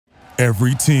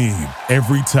Every team,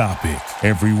 every topic,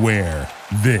 everywhere.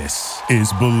 This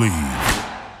is Believe.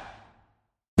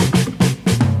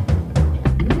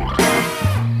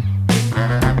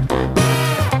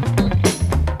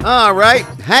 All right,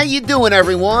 how you doing,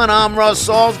 everyone? I'm Russ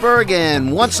Salzberg,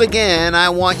 and once again, I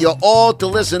want you all to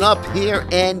listen up here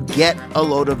and get a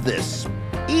load of this.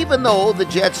 Even though the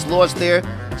Jets lost their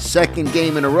second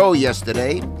game in a row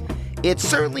yesterday, it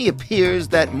certainly appears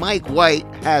that Mike White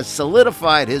has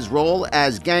solidified his role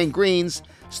as Gang Green's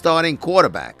starting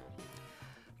quarterback.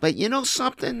 But you know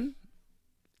something?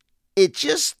 It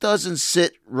just doesn't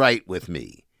sit right with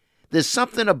me. There's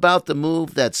something about the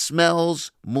move that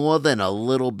smells more than a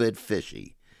little bit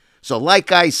fishy. So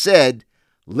like I said,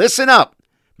 listen up,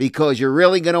 because you're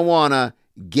really going to want to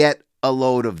get a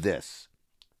load of this.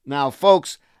 Now,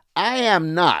 folks,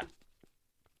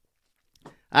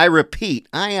 I repeat,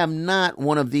 I am not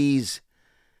one of these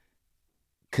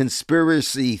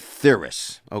conspiracy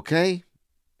theorists, okay?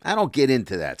 I don't get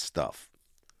into that stuff.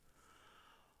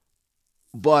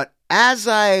 But as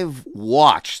I've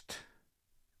watched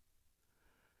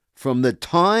from the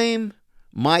time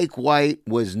Mike White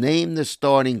was named the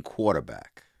starting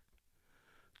quarterback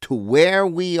to where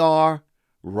we are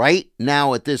right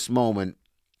now at this moment,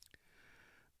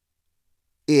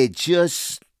 it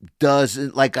just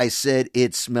doesn't, like I said,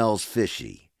 it smells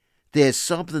fishy. There's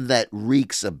something that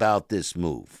reeks about this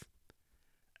move.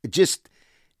 It just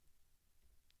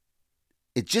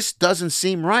doesn't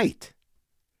seem right.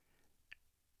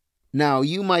 Now,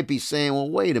 you might be saying,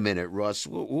 well, wait a minute, Russ,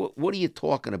 what are you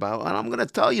talking about? And I'm going to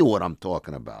tell you what I'm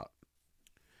talking about.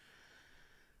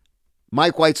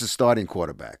 Mike White's a starting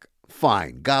quarterback.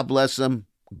 Fine. God bless him.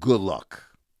 Good luck.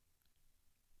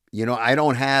 You know, I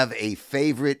don't have a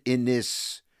favorite in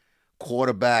this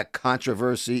quarterback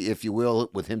controversy, if you will,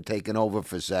 with him taking over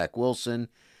for Zach Wilson.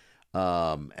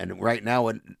 And right now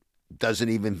it doesn't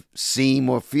even seem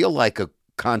or feel like a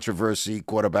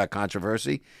quarterback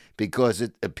controversy, because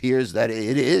it appears that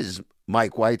it is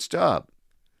Mike White's job.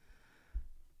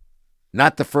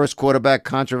 Not the first quarterback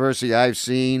controversy I've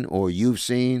seen or you've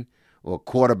seen, or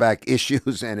quarterback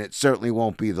issues, and it certainly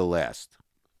won't be the last.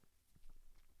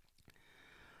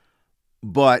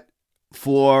 But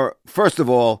first of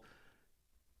all,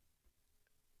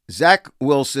 Zach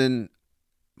Wilson,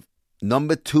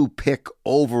 number 2 pick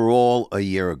overall a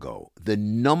year ago. The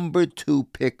number 2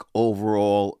 pick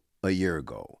overall a year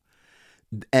ago.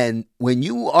 And when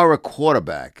you are a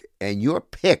quarterback and you're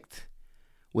picked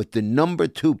with the number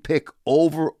 2 pick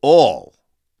overall,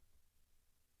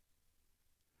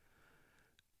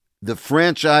 the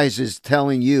franchise is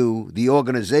telling you, the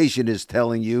organization is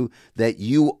telling you that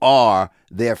you are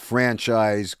their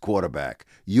franchise quarterback.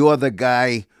 You're the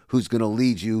guy who's going to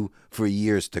lead you for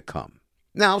years to come.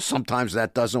 Now, sometimes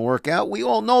that doesn't work out. We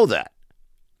all know that.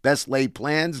 Best laid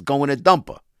plans go in a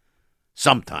dumper.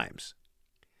 Sometimes.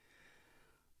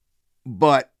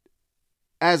 But,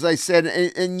 as I said,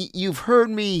 and you've heard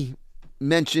me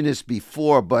mention this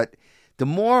before, but the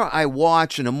more I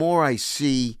watch and the more I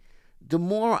see, the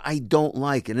more I don't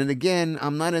like it. And again,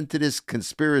 I'm not into this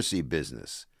conspiracy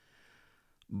business.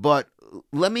 But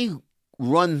let me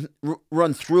run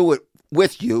through it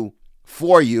with you,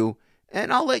 for you,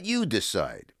 and I'll let you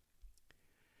decide.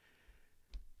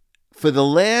 For the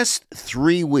last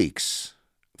 3 weeks,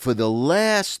 for the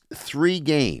last 3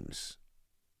 games,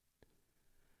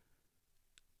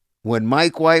 when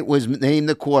Mike White was named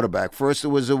the quarterback, first it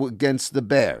was against the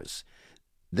Bears.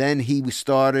 Then he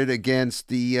started against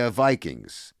the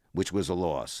Vikings, which was a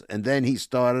loss. And then he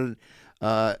started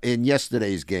in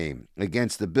yesterday's game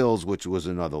against the Bills, which was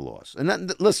another loss.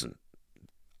 And listen,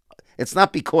 it's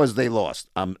not because they lost,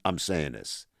 I'm saying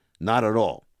this. Not at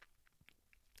all.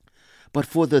 But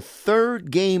for the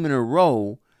 3rd game in a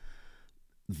row,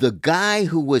 the guy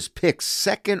who was picked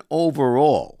second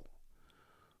overall,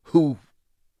 who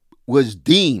was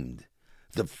deemed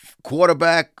the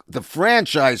quarterback, the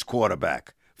franchise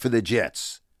quarterback for the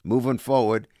Jets moving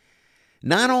forward,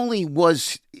 not only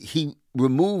was he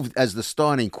removed as the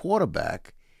starting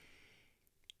quarterback,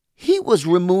 he was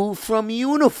removed from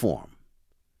uniform.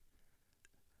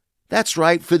 That's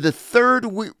right. For the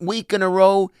 3rd week in a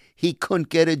row, he couldn't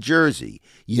get a jersey.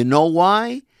 You know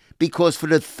why? Because for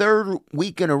the 3rd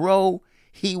week in a row,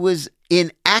 he was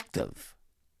inactive.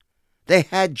 They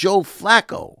had Joe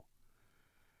Flacco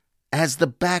as the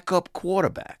backup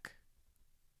quarterback.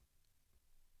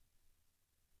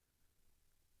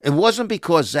 It wasn't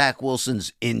because Zach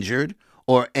Wilson's injured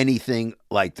or anything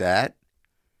like that.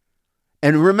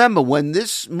 And remember, when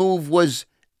this move was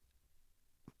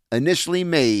initially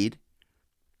made,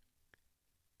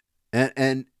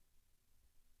 and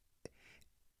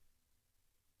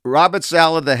Robert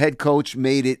Saleh, the head coach,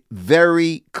 made it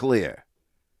very clear.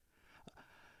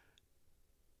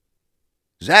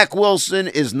 Zach Wilson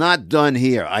is not done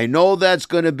here. I know that's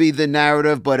going to be the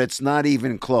narrative, but it's not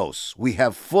even close. We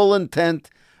have full intent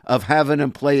of having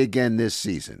him play again this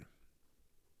season.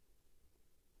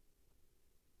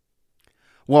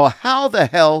 Well, how the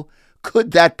hell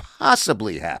could that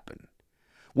possibly happen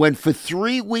when for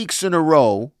 3 weeks in a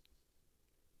row,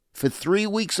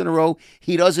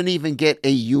 he doesn't even get a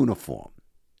uniform?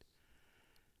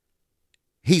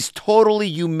 He's totally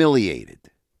humiliated.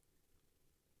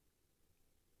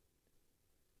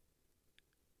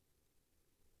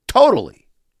 Totally.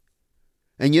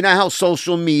 And you know how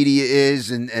social media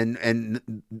is, and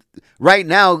right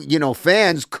now,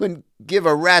 fans couldn't give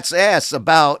a rat's ass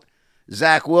about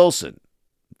Zach Wilson.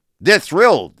 They're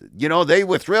thrilled. They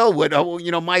were thrilled with,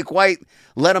 Mike White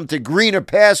led them to greener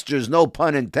pastures, no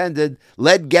pun intended,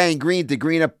 led Gang Green to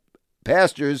greener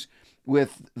pastures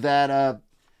with that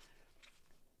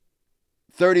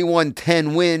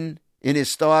 31-10 win in his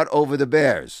start over the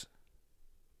Bears.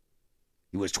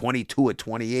 He was 22 of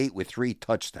 28 with 3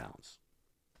 touchdowns.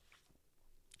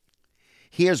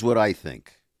 Here's what I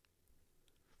think.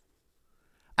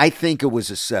 I think it was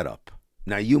a setup.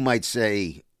 Now, you might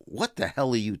say, what the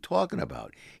hell are you talking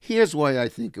about? Here's why I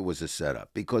think it was a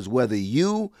setup. Because whether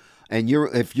you,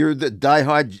 if you're the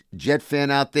diehard Jet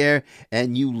fan out there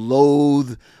and you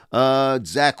loathe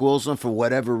Zach Wilson for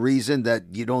whatever reason, that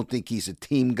you don't think he's a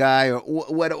team guy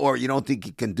or you don't think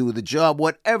he can do the job,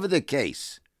 whatever the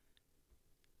case,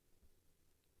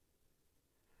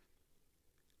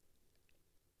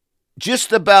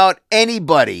 just about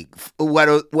anybody,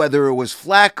 whether it was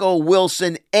Flacco,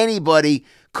 Wilson, anybody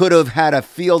could have had a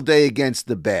field day against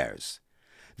the Bears.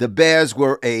 The Bears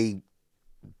were a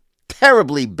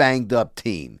terribly banged up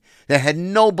team. They had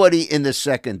nobody in the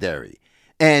secondary.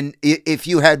 And if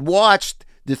you had watched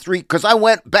the 3, because I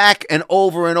went back and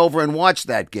over and watched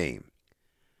that game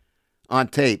on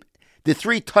tape, the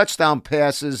 3 touchdown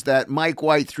passes that Mike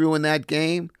White threw in that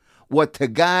game were to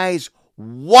guys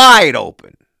wide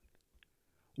open.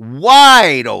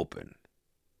 Wide open.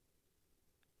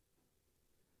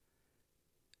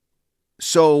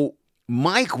 So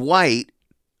Mike White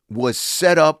was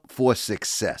set up for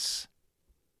success.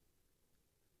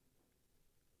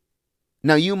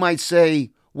 Now you might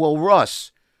say, well,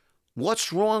 Russ,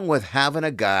 what's wrong with having a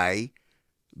guy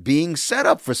being set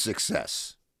up for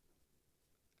success?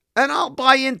 And I'll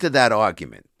buy into that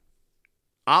argument.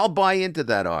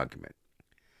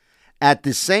 At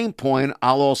the same point,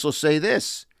 I'll also say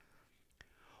this.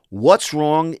 What's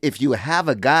wrong if you have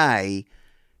a guy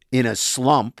in a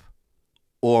slump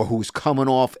or who's coming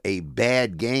off a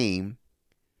bad game?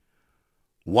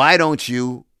 Why don't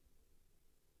you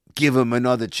give him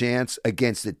another chance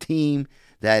against a team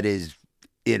that is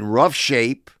in rough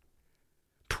shape,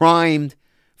 primed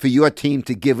for your team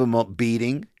to give them a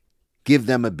beating,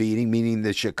 meaning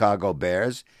the Chicago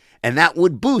Bears, and that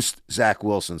would boost Zach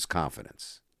Wilson's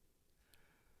confidence.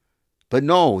 But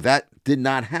no, that did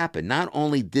not happen. Not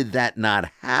only did that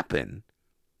not happen,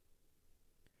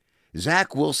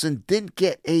 Zach Wilson didn't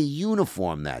get a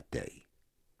uniform that day.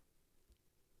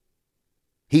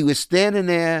 He was standing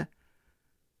there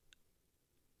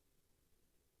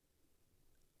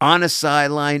on a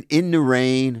sideline in the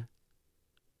rain,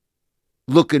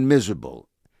 looking miserable.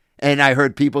 And I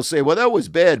heard people say, well, that was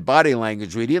bad body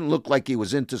language. He didn't look like he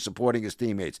was into supporting his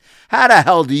teammates. How the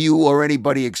hell do you or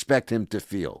anybody expect him to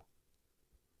feel?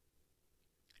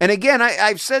 And again,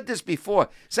 I've said this before.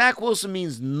 Zach Wilson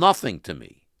means nothing to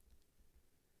me.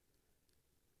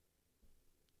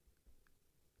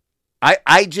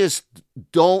 I just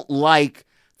don't like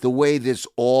the way this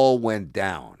all went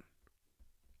down.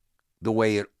 The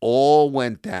way it all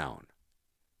went down.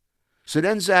 So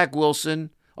then Zach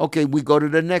Wilson, okay, we go to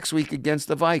the next week against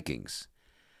the Vikings.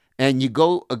 And you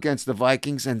go against the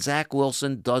Vikings and Zach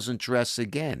Wilson doesn't dress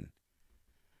again.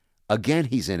 Again,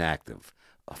 he's inactive.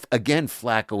 Again,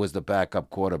 Flacco is the backup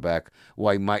quarterback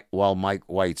while Mike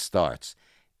White starts.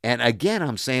 And again,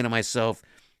 I'm saying to myself,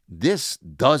 this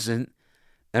doesn't,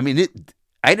 I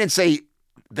didn't say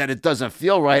that it doesn't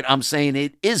feel right. I'm saying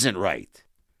it isn't right.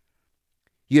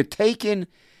 You're taking,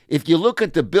 if you look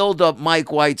at the build up Mike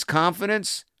White's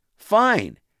confidence,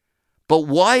 fine. But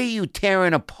why are you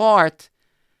tearing apart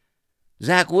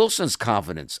Zach Wilson's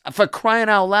confidence? For crying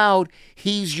out loud,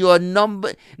 he's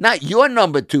not your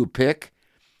number 2 pick.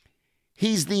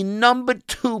 He's the number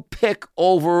 2 pick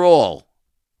overall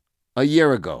a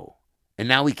year ago. And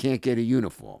now he can't get a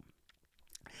uniform.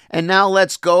 And now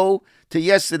let's go to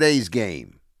yesterday's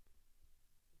game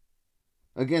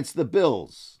against the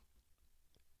Bills.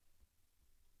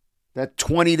 that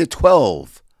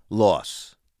 20-12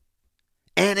 loss.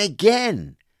 And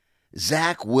again,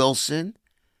 Zach Wilson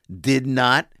did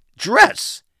not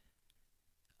dress.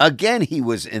 Again, he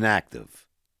was inactive.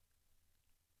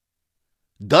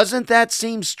 Doesn't that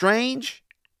seem strange?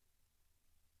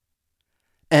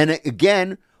 And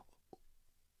again,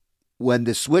 when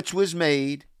the switch was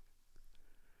made,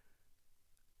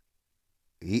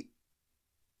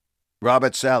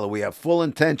 Robert Saleh, we have full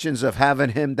intentions of having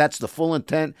him. That's the full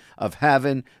intent of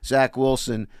having Zach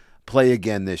Wilson play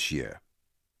again this year.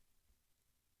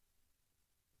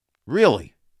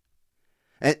 Really.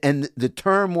 And the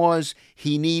term was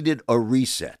he needed a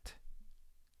reset.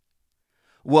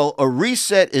 Well, a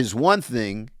reset is one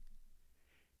thing.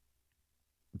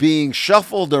 Being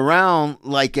shuffled around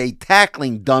like a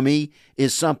tackling dummy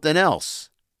is something else.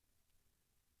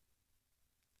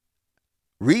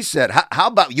 Reset. How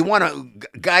about you want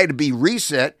a guy to be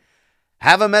reset?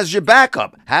 Have him as your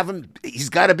backup. He's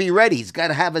got to be ready. He's got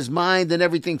to have his mind and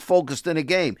everything focused in a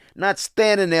game. Not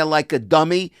standing there like a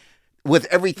dummy with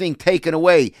everything taken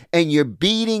away. And you're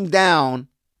beating down.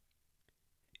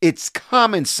 It's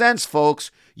common sense,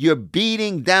 folks. You're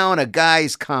beating down a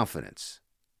guy's confidence.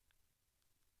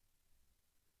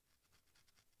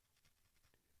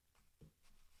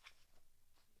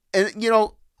 And,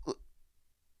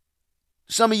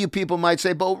 some of you people might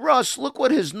say, but Russ, look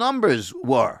what his numbers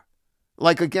were.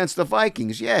 Like against the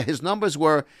Vikings. Yeah, his numbers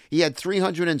were, he had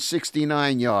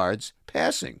 369 yards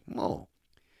passing. Oh.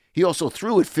 He also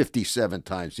threw it 57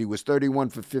 times. He was 31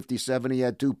 for 57. He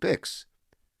had 2 picks.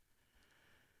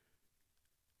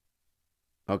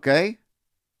 Okay?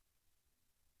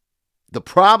 The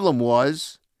problem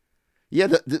was,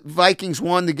 the Vikings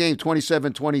won the game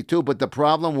 27-22, but the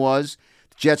problem was,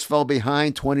 Jets fell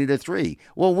behind 20-3.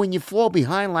 Well, when you fall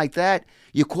behind like that,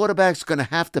 your quarterback's going to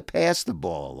have to pass the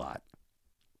ball a lot.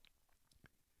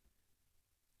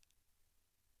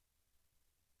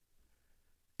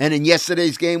 And in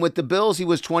yesterday's game with the Bills, he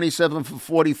was 27 for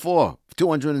 44,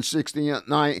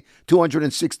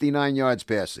 269 yards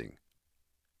passing.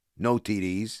 No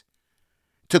TDs.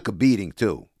 Took a beating,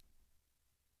 too.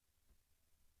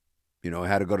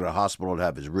 Had to go to the hospital to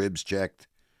have his ribs checked.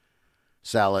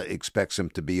 Saleh expects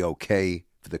him to be okay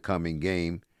for the coming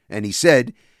game. And he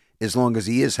said, as long as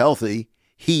he is healthy,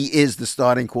 he is the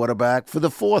starting quarterback for the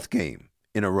 4th game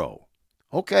in a row.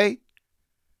 Okay.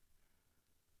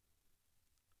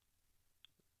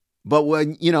 But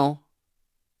when,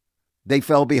 they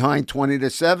fell behind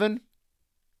 20-7, and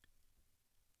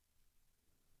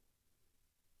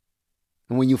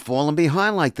when you're falling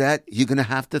behind like that, you're going to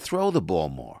have to throw the ball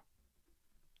more.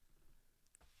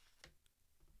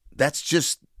 That's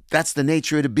the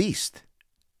nature of the beast.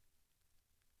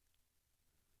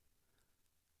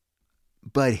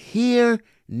 But here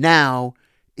now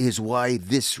is why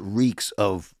this reeks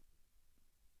of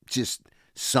just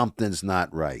something's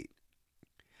not right.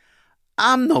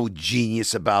 I'm no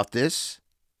genius about this.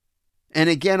 And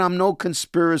again, I'm no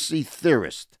conspiracy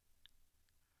theorist.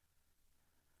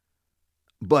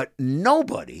 But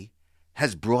nobody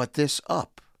has brought this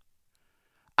up.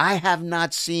 I have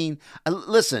not seen...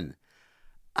 Listen,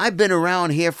 I've been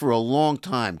around here for a long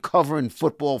time, covering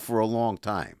football for a long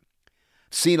time.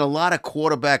 Seen a lot of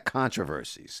quarterback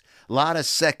controversies, a lot of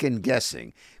second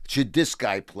guessing. Should this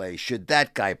guy play? Should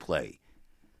that guy play?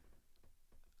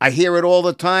 I hear it all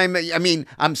the time. I mean,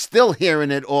 I'm still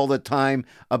hearing it all the time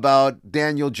about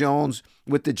Daniel Jones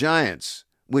with the Giants,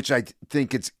 which I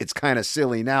think it's kind of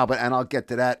silly now, and I'll get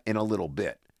to that in a little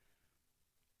bit.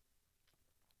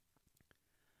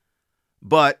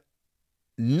 But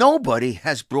nobody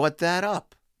has brought that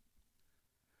up.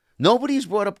 Nobody's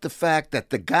brought up the fact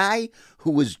that the guy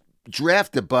who was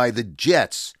drafted by the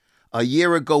Jets a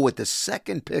year ago with the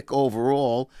 2nd pick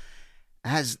overall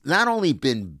has not only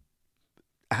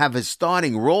have his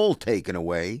starting role taken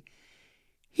away,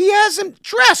 he hasn't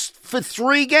dressed for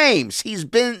 3 games. He's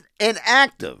been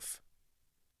inactive.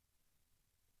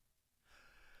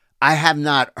 I have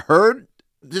not heard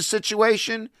the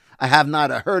situation. I have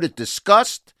not heard it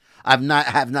discussed. I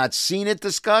have not seen it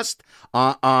discussed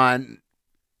on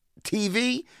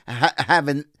TV. I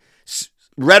haven't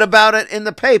read about it in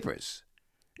the papers.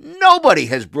 Nobody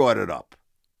has brought it up.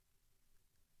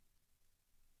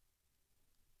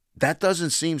 That doesn't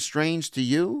seem strange to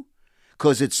you?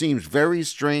 Because it seems very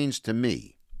strange to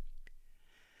me.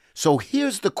 So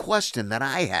here's the question that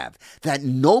I have that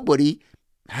nobody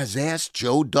has asked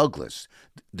Joe Douglas,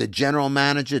 the general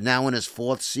manager now in his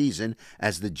 4th season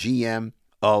as the GM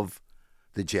of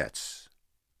the Jets.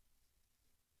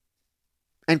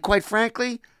 And quite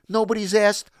frankly, nobody's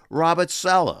asked Robert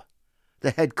Saleh,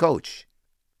 the head coach.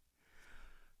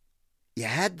 You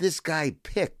had this guy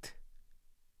picked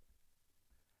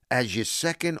as your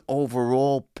second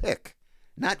overall pick.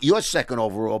 Not your second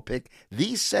overall pick,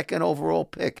 the second overall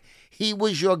pick. He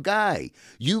was your guy.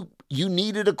 You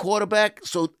needed a quarterback,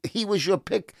 so he was your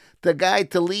pick, the guy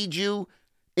to lead you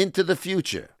into the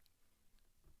future.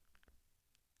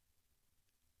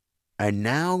 And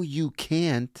now you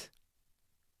can't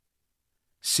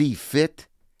see fit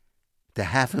to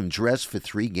have him dress for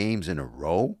 3 games in a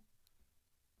row?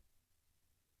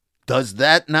 Does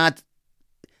that not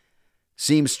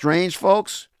seem strange,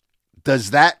 folks?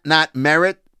 Does that not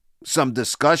merit some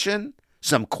discussion,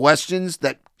 some questions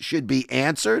that should be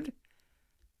answered?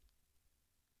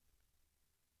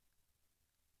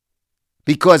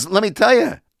 Because let me tell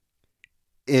you,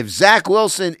 if Zach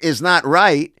Wilson is not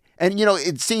right, and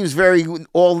it seems very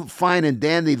all fine and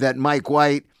dandy that Mike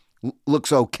White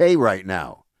looks okay right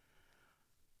now.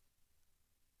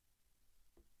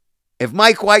 If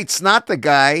Mike White's not the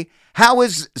guy, how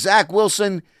is Zach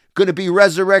Wilson going to be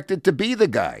resurrected to be the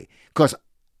guy? Because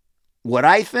what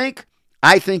I think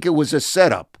it was a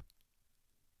setup.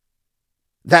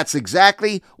 That's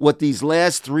exactly what these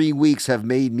last 3 weeks have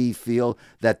made me feel,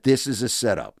 that this is a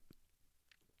setup.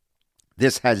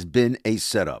 This has been a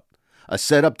setup. A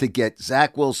setup to get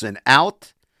Zach Wilson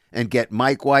out and get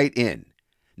Mike White in.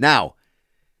 Now,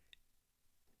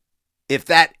 if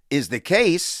that is the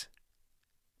case,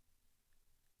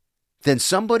 then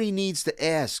somebody needs to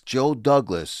ask Joe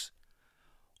Douglas,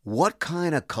 what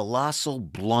kind of colossal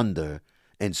blunder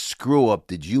and screw-up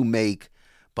did you make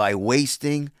by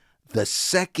wasting the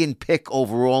second pick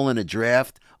overall in a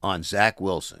draft on Zach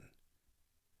Wilson?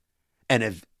 And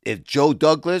if Joe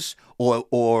Douglas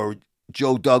or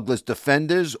Joe Douglas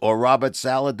defenders or Robert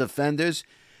Saleh defenders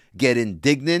get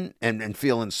indignant and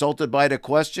feel insulted by the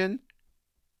question,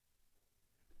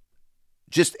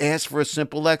 just ask for a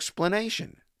simple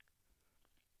explanation.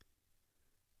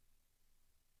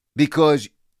 Because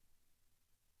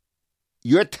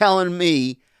you're telling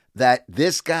me that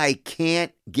this guy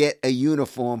can't get a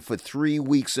uniform for 3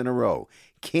 weeks in a row,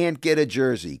 can't get a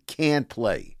jersey, can't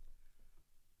play.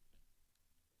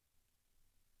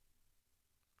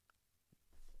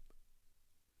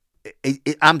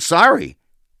 I'm sorry.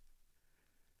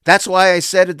 That's why I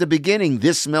said at the beginning,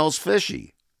 this smells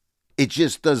fishy. It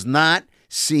just does not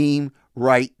seem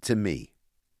right to me.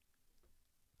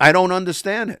 I don't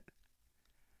understand it.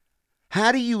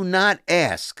 How do you not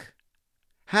ask?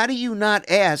 How do you not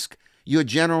ask your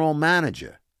general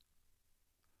manager?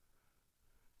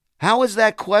 How is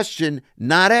that question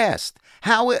not asked?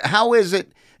 How is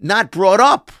it not brought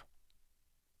up?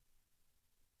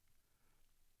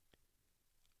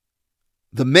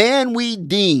 The man we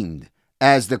deemed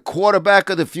as the quarterback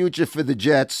of the future for the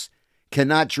Jets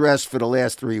cannot dress for the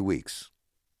last 3 weeks.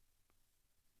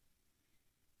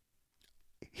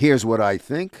 Here's what I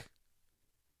think.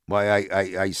 Why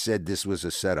I said this was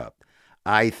a setup.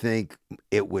 I think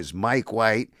it was Mike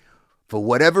White. For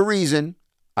whatever reason,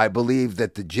 I believe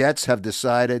that the Jets have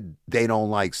decided they don't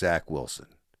like Zach Wilson.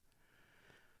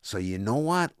 So you know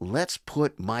what? Let's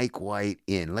put Mike White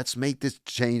in. Let's make this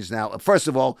change now. First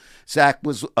of all, Zach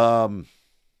was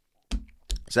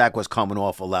coming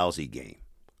off a lousy game.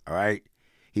 All right?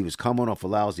 He was coming off a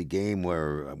lousy game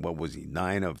where, what was he,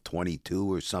 9 of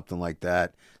 22 or something like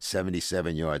that,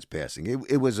 77 yards passing.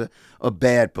 It was a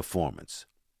bad performance.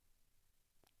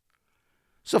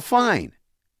 So fine.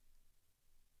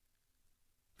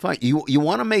 Fine. You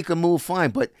want to make a move,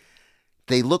 fine, but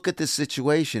they look at the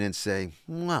situation and say,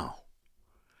 wow,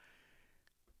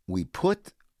 we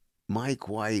put Mike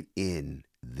White in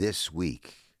this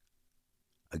week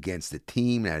against a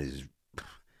team that is,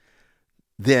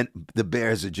 then the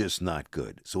Bears are just not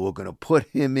good. So we're going to put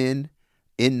him in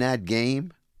that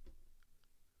game.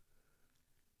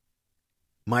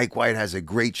 Mike White has a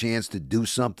great chance to do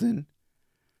something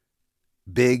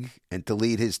big and to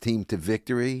lead his team to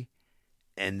victory.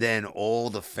 And then all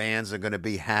the fans are going to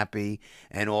be happy,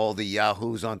 and all the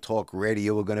yahoos on talk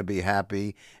radio are going to be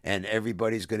happy, and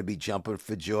everybody's going to be jumping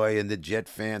for joy, and the Jet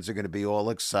fans are going to be all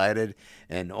excited,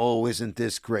 and oh, isn't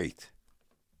this great?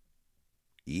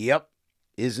 Yep,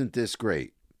 isn't this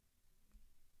great?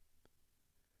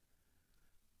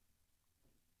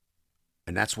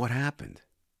 And that's what happened.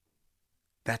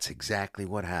 That's exactly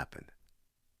what happened.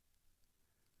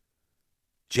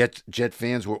 Jet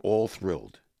fans were all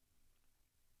thrilled.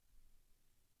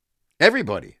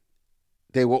 Everybody.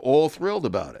 They were all thrilled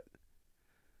about it.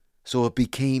 So it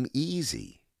became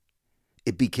easy.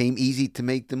 It became easy to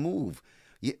make the move.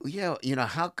 Yeah,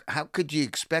 how could you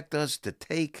expect us to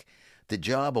take the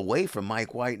job away from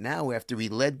Mike White now after he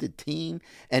led the team.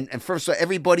 And first of all,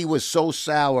 everybody was so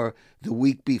sour the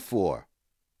week before.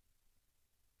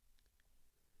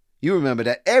 You remember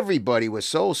that. Everybody was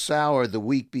so sour the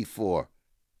week before.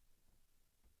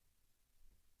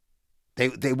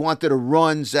 They wanted to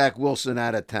run Zach Wilson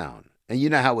out of town. And you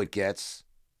know how it gets.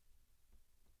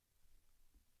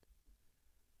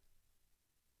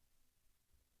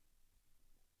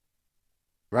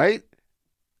 Right?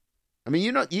 I mean,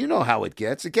 you know how it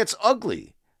gets. It gets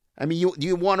ugly. I mean,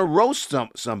 you want to roast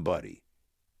somebody.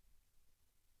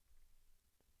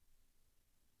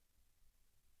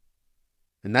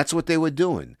 And that's what they were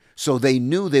doing. So they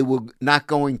knew they were not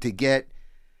going to get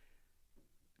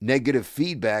negative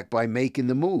feedback by making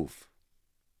the move.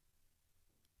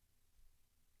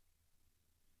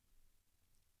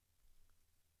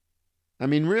 I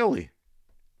mean, really.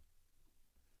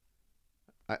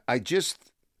 I just...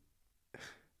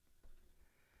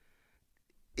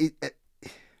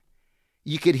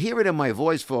 you could hear it in my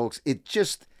voice, folks. It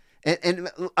just...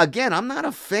 And again, I'm not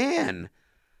a fan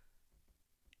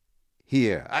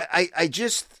here. I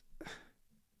just...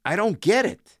 I don't get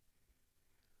it.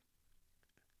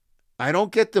 I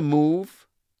don't get the move.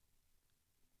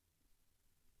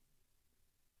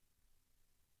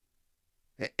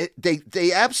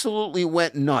 They absolutely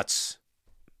went nuts.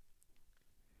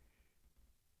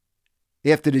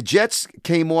 After the Jets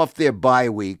came off their bye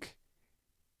week,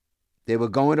 they were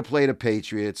going to play the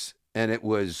Patriots, and they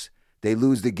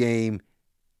lose the game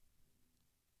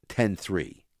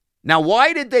 10-3. Now,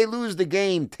 why did they lose the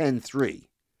game 10-3?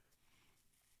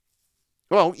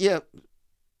 Well, yeah,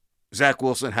 Zach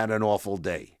Wilson had an awful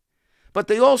day. But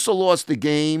they also lost the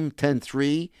game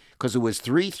 10-3 because it was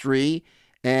 3-3,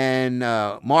 and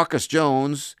Marcus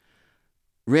Jones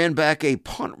ran back a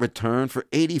punt return for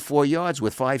 84 yards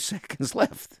with 5 seconds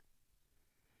left.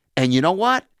 And you know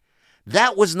what?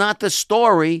 That was not the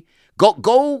story. Go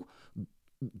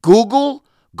Google,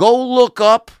 go look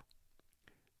up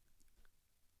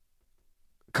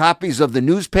copies of the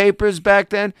newspapers back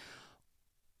then.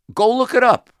 Go look it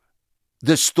up.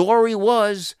 The story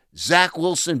was Zach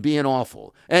Wilson being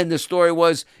awful. And the story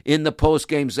was, in the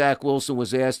postgame, Zach Wilson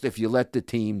was asked if you let the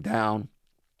team down,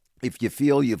 if you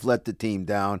feel you've let the team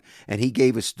down, and he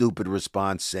gave a stupid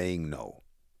response saying no.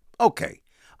 Okay.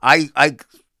 I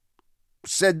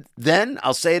said then,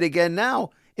 I'll say it again now,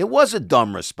 it was a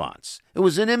dumb response. It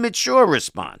was an immature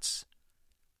response.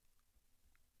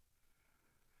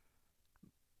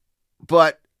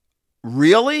 But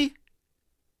really?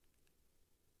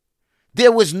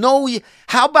 There was no...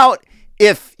 How about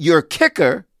if your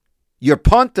kicker, your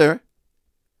punter,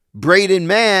 Braden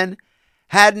Mann,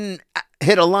 hadn't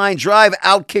hit a line drive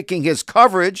out kicking his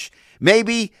coverage,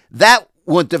 maybe that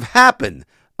wouldn't have happened.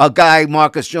 A guy,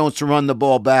 Marcus Jones, to run the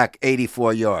ball back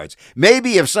 84 yards.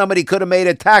 Maybe if somebody could have made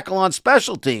a tackle on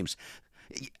special teams.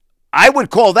 I would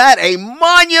call that a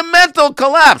monumental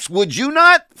collapse. Would you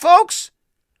not, folks?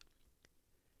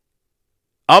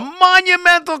 A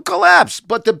monumental collapse.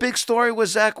 But the big story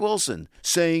was Zach Wilson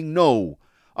saying, no,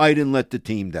 I didn't let the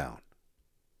team down.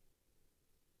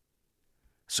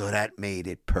 So that made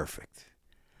it perfect.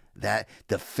 That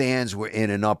the fans were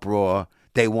in an uproar.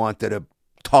 They wanted to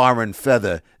tar and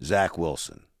feather Zach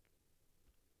Wilson.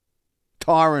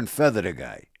 Tar and feather the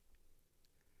guy.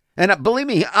 And believe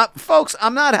me, folks,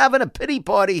 I'm not having a pity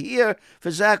party here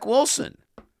for Zach Wilson.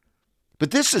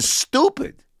 But this is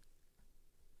stupid.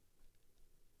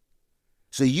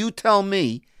 So you tell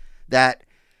me that,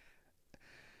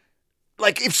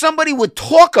 like, if somebody would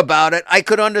talk about it, I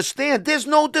could understand. There's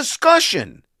no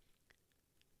discussion.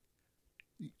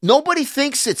 Nobody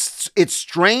thinks it's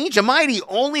strange. Am I the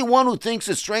only one who thinks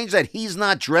it's strange that he's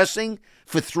not dressing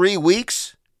for 3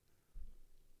 weeks?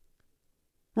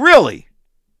 Really?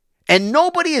 And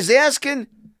nobody is asking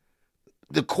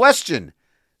the question.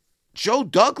 Joe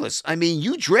Douglas, I mean,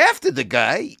 you drafted the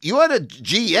guy. You're the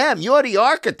GM. You're the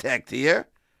architect here.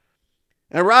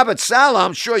 And Robert Saleh,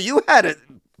 I'm sure you had a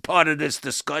part of this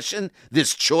discussion,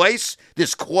 this choice,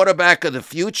 this quarterback of the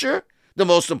future, the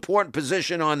most important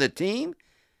position on the team.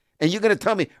 And you're going to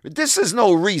tell me, this is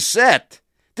no reset.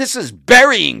 This is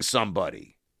burying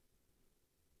somebody.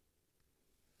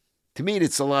 To me,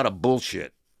 it's a lot of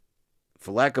bullshit.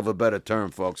 For lack of a better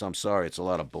term, folks, I'm sorry, it's a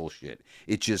lot of bullshit.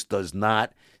 It just does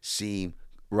not seem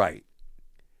right.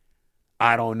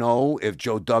 I don't know if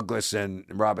Joe Douglas and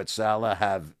Robert Saleh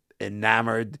have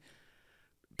enamored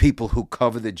people who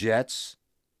cover the Jets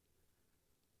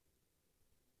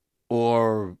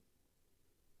or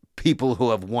people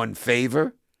who have won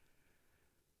favor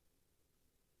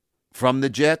from the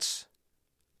Jets.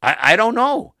 I don't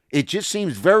know. It just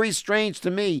seems very strange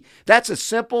to me. That's a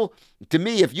simple, to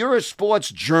me, if you're a sports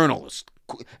journalist,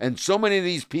 and so many of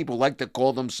these people like to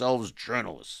call themselves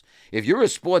journalists, if you're a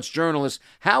sports journalist,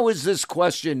 how is this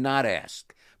question not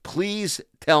asked? Please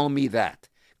tell me that,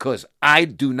 because I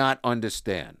do not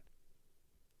understand.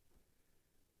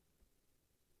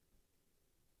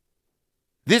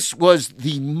 This was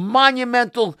the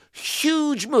monumental,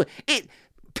 huge move.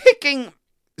 Picking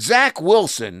Zach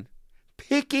Wilson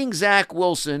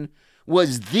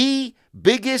was the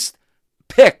biggest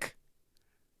pick,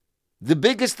 the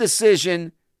biggest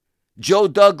decision Joe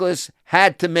Douglas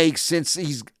had to make since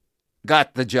he's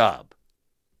got the job.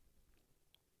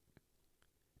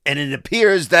 And it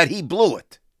appears that he blew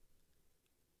it.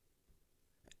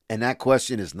 And that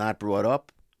question is not brought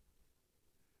up.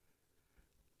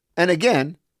 And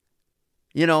again,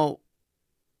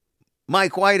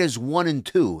 Mike White is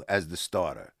 1-2 as the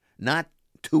starter, not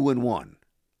 2-1.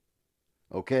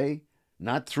 Okay?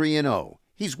 Not 3-0.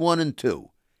 He's 1-2.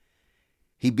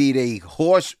 He beat a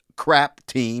horse crap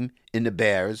team in the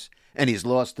Bears, and he's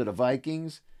lost to the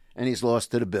Vikings, and he's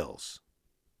lost to the Bills.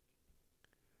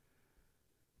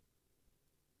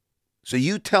 So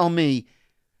you tell me,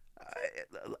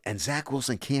 and Zach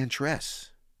Wilson can't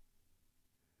dress.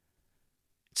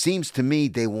 It seems to me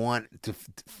they want to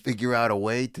figure out a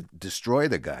way to destroy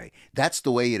the guy. That's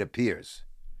the way it appears.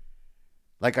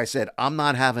 Like I said, I'm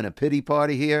not having a pity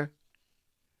party here.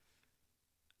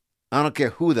 I don't care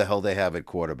who the hell they have at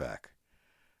quarterback.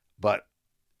 But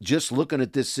just looking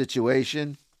at this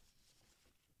situation,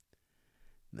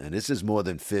 and this is more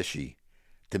than fishy.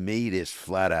 To me, this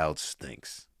flat out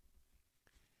stinks.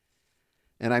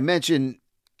 And I mentioned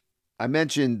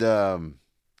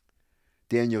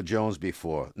Daniel Jones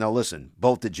before. Now listen,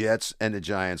 both the Jets and the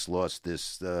Giants lost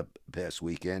this past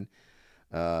weekend.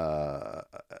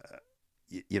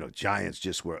 Giants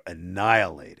just were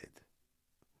annihilated.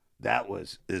 That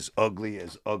was as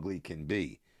ugly can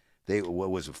be.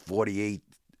 What was it,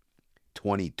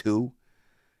 48-22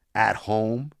 at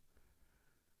home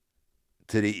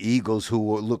to the Eagles,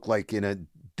 who looked like in a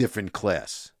different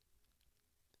class.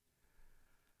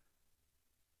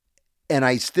 And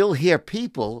I still hear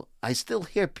people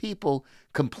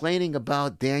complaining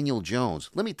about Daniel Jones.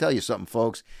 Let me tell you something,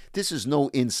 folks. This is no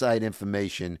inside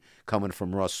information coming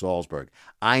from Russ Salzberg.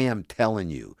 I am telling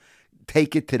you,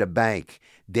 take it to the bank.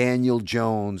 Daniel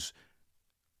Jones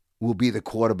will be the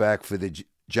quarterback for the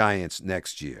Giants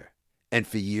next year and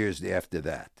for years after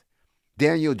that.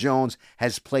 Daniel Jones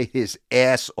has played his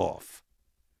ass off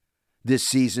this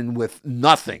season with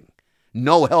nothing.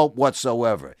 No help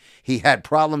whatsoever. He had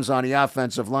problems on the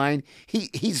offensive line.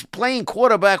 He's playing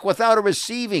quarterback without a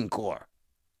receiving core.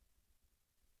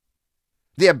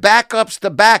 They're backups to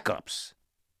backups.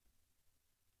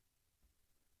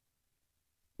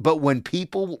 But when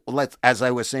people, as I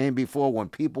was saying before, when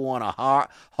people want to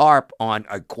harp on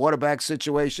a quarterback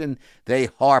situation, they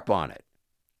harp on it.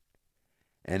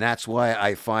 And that's why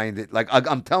I find it, like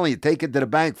I'm telling you, take it to the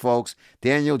bank, folks.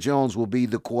 Daniel Jones will be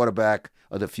the quarterback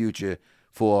of the future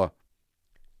for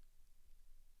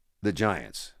the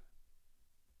Giants.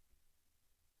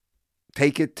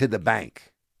 Take it to the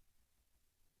bank.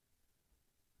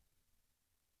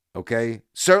 Okay?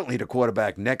 Certainly the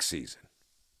quarterback next season.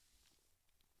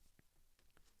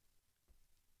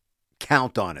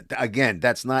 Count on it. Again,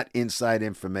 that's not inside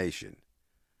information.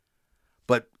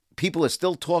 But people are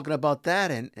still talking about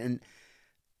that, and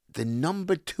the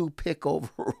number 2 pick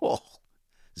overall,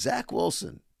 Zach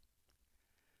Wilson,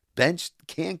 benched,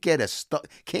 can't get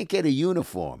a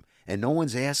uniform, and no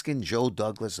one's asking Joe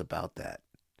Douglas about that.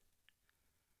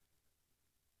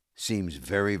 Seems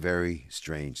very, very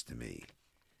strange to me.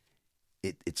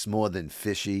 It's more than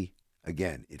fishy.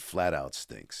 Again, it flat out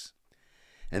stinks.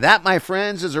 And that, my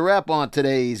friends, is a wrap on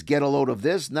today's Get a Load of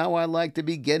This. Now I'd like to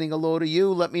be getting a load of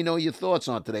you. Let me know your thoughts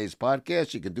on today's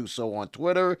podcast. You can do so on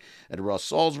Twitter at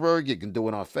Russ Salzberg. You can do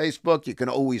it on Facebook. You can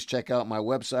always check out my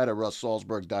website at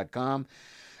russsalzberg.com.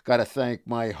 Got to thank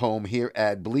my home here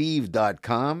at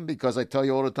Believe.com, because I tell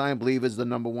you all the time, Believe is the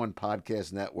 #1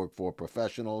 podcast network for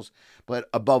professionals. But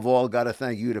above all, got to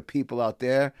thank you, the people out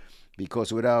there,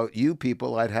 because without you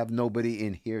people, I'd have nobody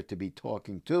in here to be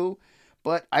talking to.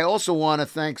 But I also want to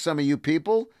thank some of you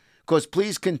people, because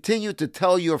please continue to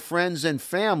tell your friends and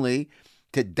family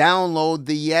to download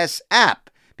the Yes app.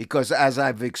 Because as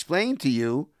I've explained to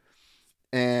you,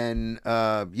 and,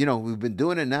 we've been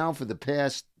doing it now for the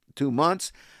past 2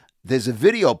 months, there's a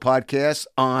video podcast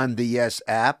on the Yes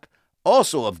app,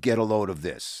 also of Get a Load of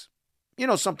This.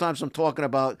 Sometimes I'm talking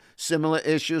about similar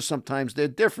issues, sometimes they're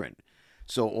different.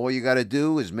 So all you got to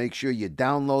do is make sure you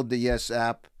download the Yes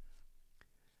app,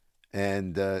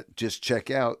 And just check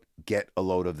out Get a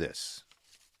Load of This.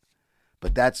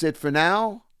 But that's it for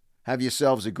now. Have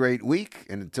yourselves a great week.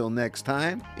 And until next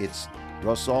time, it's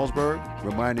Russ Salzberg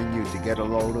reminding you to get a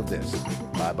load of this.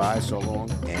 Bye-bye, so long,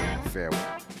 and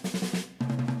farewell.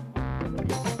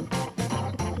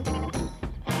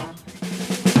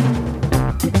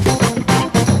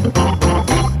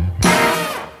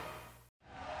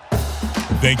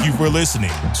 Thank you for listening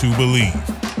to Believe.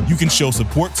 You can show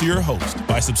support to your host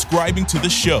by subscribing to the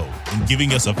show and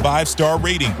giving us a 5-star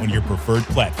rating on your preferred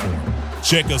platform.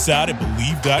 Check us out at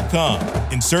Believe.com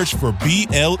and search for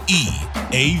BLEAV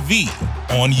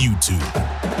on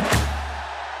YouTube.